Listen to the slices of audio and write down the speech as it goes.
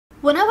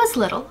When I was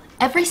little,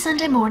 every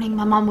Sunday morning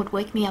my mom would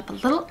wake me up a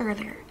little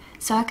earlier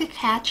so I could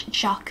catch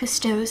Jacques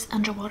Cousteau's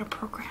underwater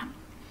program.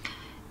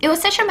 It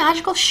was such a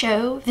magical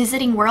show,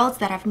 visiting worlds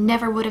that I've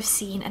never would have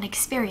seen and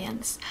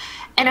experienced.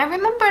 And I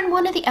remember in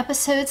one of the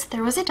episodes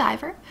there was a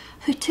diver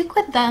who took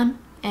with them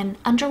an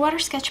underwater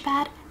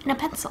sketchpad and a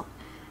pencil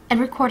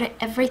and recorded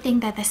everything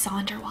that they saw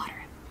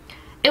underwater.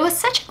 It was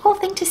such a cool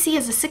thing to see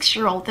as a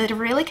 6-year-old that it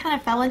really kind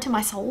of fell into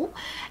my soul,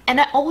 and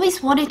I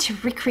always wanted to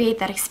recreate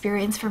that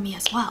experience for me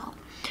as well.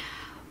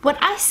 When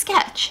I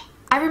sketch,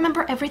 I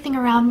remember everything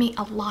around me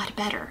a lot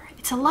better.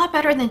 It's a lot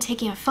better than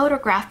taking a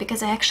photograph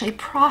because I actually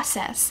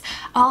process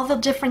all the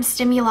different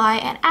stimuli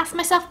and ask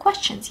myself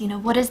questions,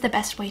 what is the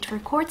best way to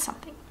record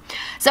something?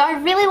 So I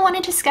really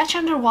wanted to sketch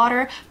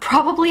underwater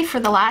probably for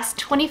the last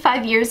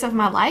 25 years of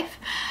my life,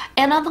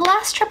 and on the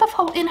last trip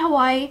in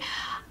Hawaii,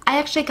 I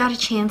actually got a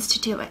chance to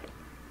do it.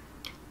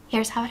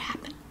 Here's how it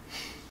happened.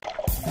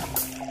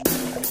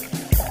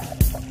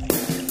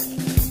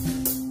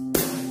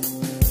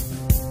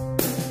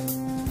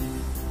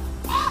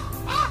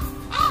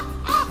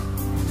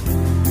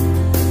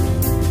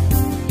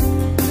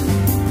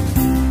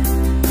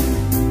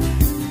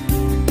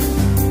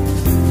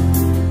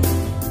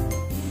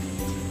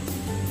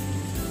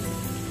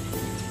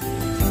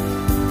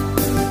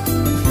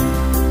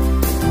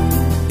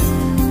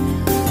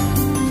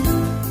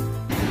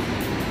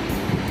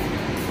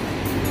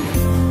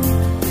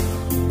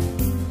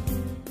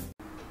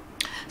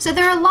 So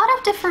there are a lot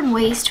of different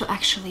ways to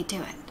actually do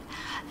it.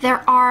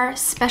 There are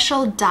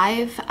special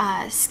dive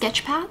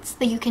sketch pads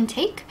that you can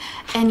take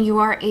and you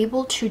are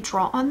able to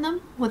draw on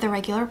them with a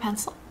regular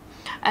pencil.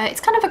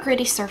 It's kind of a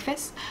gritty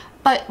surface,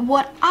 but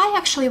what I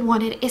actually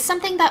wanted is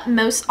something that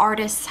most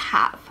artists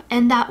have,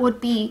 and that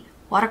would be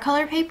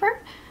watercolor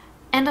paper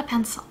and a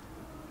pencil.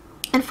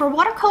 And for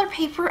watercolor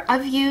paper,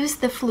 I've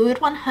used the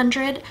Fluid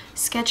 100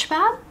 sketch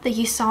pad that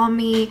you saw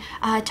me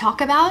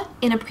talk about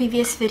in a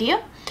previous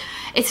video.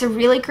 It's a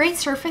really great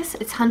surface.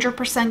 It's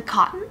 100%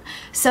 cotton,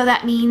 so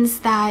that means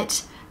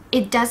that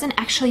it doesn't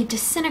actually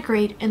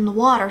disintegrate in the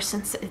water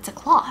since it's a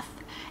cloth.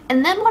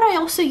 And then what I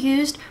also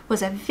used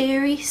was a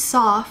very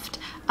soft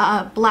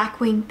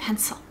Blackwing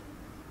pencil.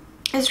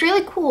 It's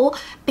really cool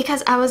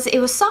because it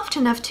was soft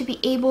enough to be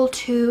able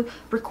to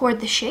record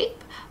the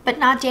shape, but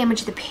not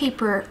damage the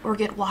paper or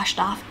get washed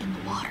off in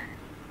the water.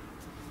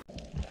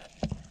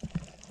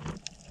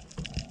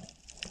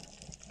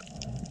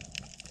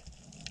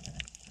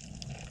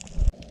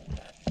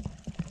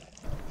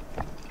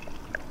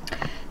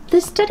 The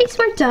studies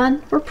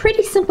were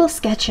pretty simple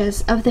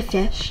sketches of the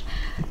fish,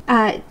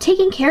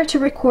 taking care to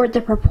record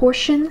the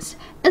proportions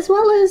as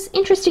well as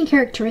interesting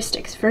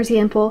characteristics. For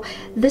example,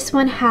 this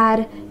one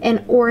had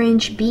an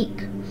orange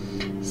beak.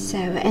 So,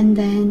 and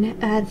then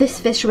this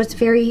fish was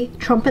very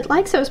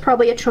trumpet-like, so it was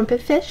probably a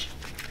trumpet fish.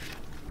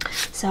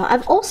 So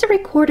I've also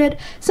recorded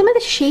some of the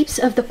shapes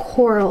of the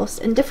corals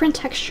and different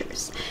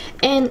textures.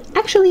 And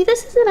actually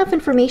this is enough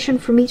information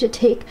for me to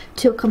take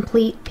to a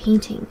complete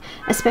painting,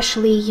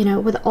 especially,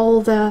 with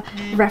all the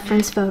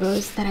reference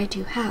photos that I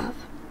do have.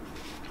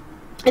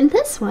 In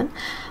this one,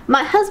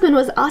 my husband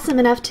was awesome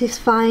enough to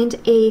find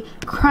a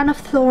crown of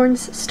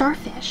thorns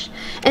starfish,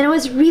 and I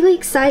was really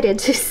excited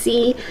to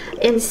see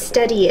and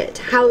study it,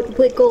 how it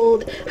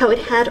wiggled, how it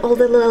had all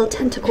the little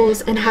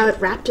tentacles, and how it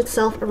wrapped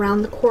itself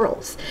around the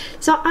corals.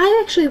 So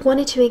I actually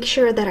wanted to make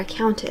sure that I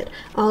counted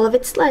all of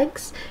its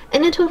legs,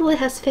 and in total it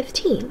has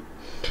 15.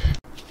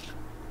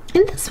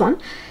 In this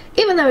one,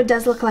 even though it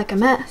does look like a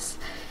mess,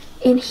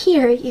 in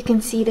here you can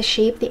see the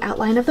shape, the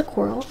outline of the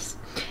corals.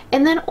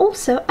 And then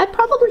also, I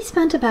probably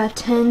spent about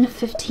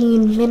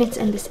 10-15 minutes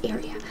in this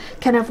area,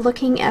 kind of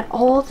looking at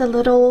all the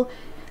little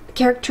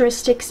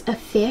characteristics of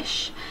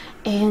fish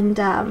and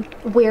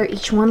where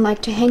each one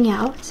liked to hang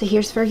out. So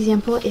here's, for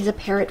example, is a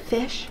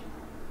parrotfish.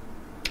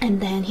 And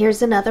then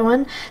here's another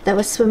one that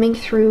was swimming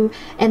through,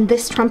 and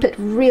this trumpet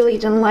really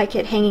didn't like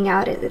it hanging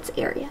out in its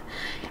area.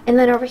 And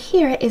then over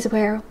here is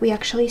where we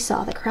actually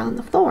saw the crown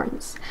of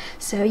thorns.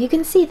 So you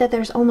can see that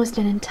there's almost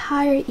an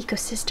entire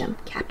ecosystem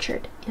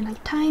captured in a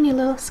tiny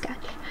little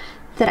sketch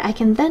that I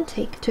can then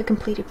take to a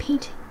completed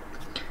painting.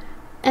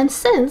 And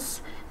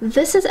since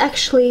this is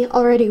actually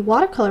already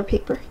watercolor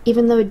paper,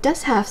 even though it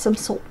does have some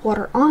salt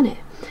water on it,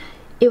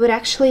 it would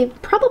actually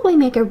probably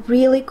make a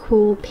really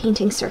cool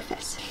painting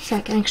surface. So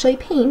I can actually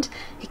paint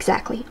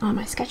exactly on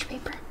my sketch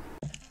paper.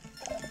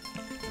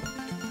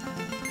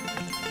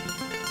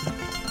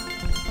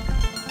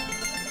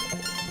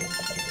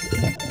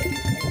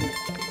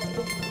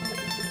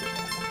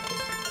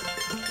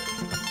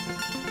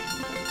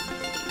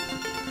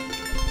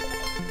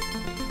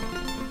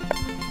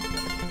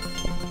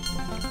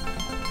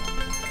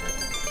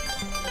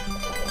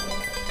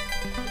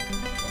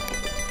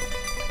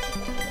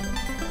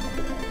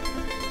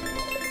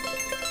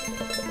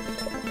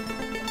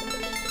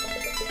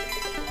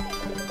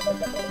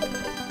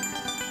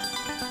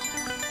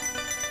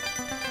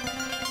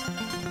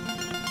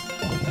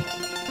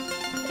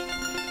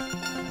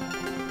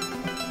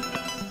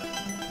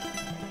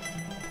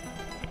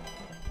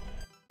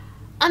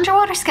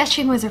 Underwater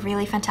sketching was a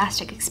really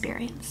fantastic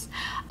experience.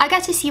 I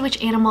got to see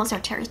which animals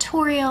are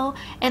territorial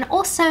and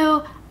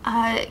also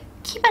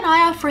keep an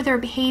eye out for their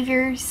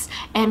behaviors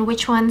and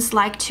which ones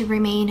like to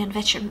remain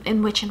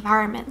in which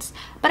environments.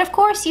 But of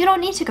course, you don't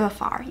need to go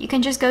far. You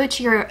can just go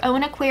to your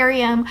own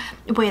aquarium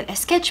with a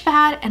sketch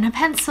pad and a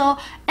pencil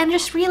and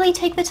just really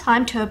take the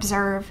time to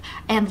observe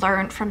and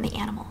learn from the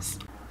animals.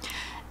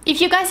 If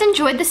you guys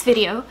enjoyed this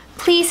video,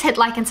 please hit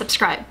like and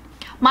subscribe.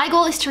 My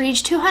goal is to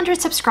reach 200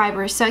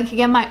 subscribers so I can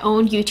get my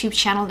own YouTube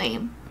channel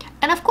name.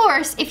 And of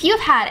course, if you've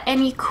had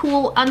any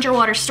cool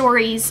underwater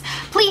stories,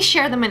 please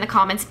share them in the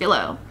comments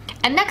below.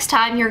 And next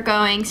time you're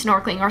going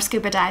snorkeling or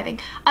scuba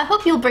diving, I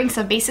hope you'll bring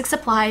some basic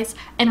supplies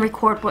and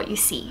record what you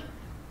see.